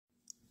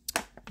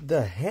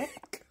The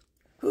heck?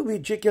 Who be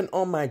drinking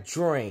on my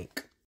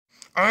drink?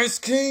 Ice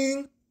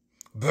King?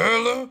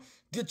 Bella,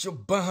 get your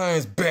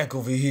behinds back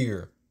over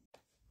here.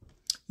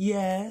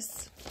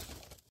 Yes.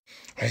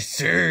 I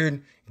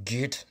said,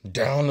 get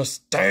down the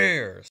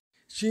stairs.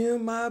 She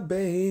my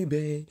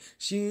baby.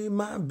 She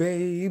my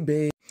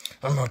baby.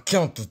 I'm gonna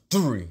count to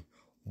 3.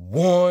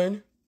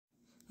 1.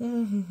 Na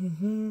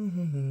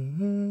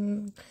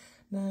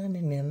na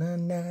na na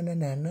na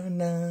na na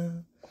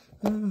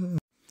na.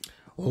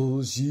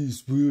 Oh,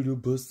 she's pretty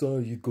but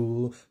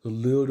psycho, a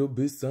little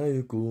bit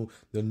psycho.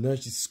 Now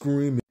she's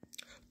screaming.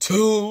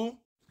 2.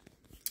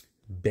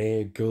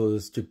 Bad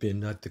girls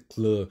stripping at the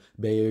club.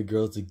 Bad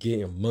girls are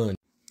getting money.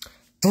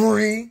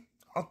 3.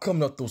 I'm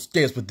coming up those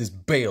stairs with this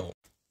bell.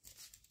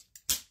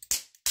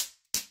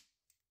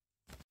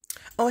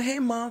 Oh, hey,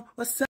 Mom.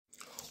 What's up?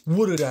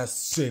 What did I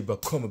say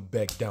about coming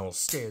back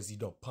downstairs? You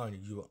don't ponder,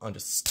 you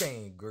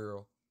understand,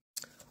 girl.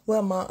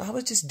 Well, Mom, I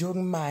was just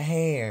doing my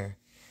hair.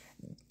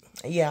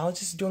 Yeah, I was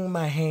just doing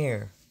my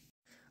hair.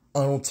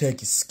 I don't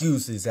take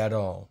excuses at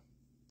all.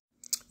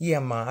 Yeah,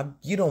 Mom,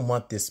 you don't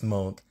want this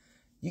month.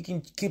 You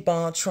can keep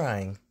on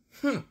trying.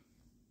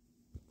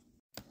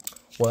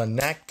 Well, in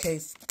that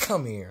case,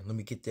 come here. Let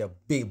me get that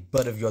big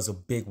butt of yours a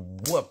big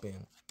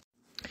whooping.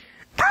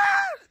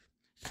 Ah!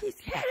 She's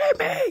hitting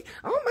me!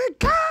 Oh my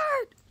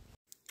God!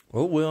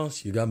 Oh well,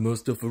 she got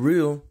most of for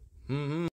real.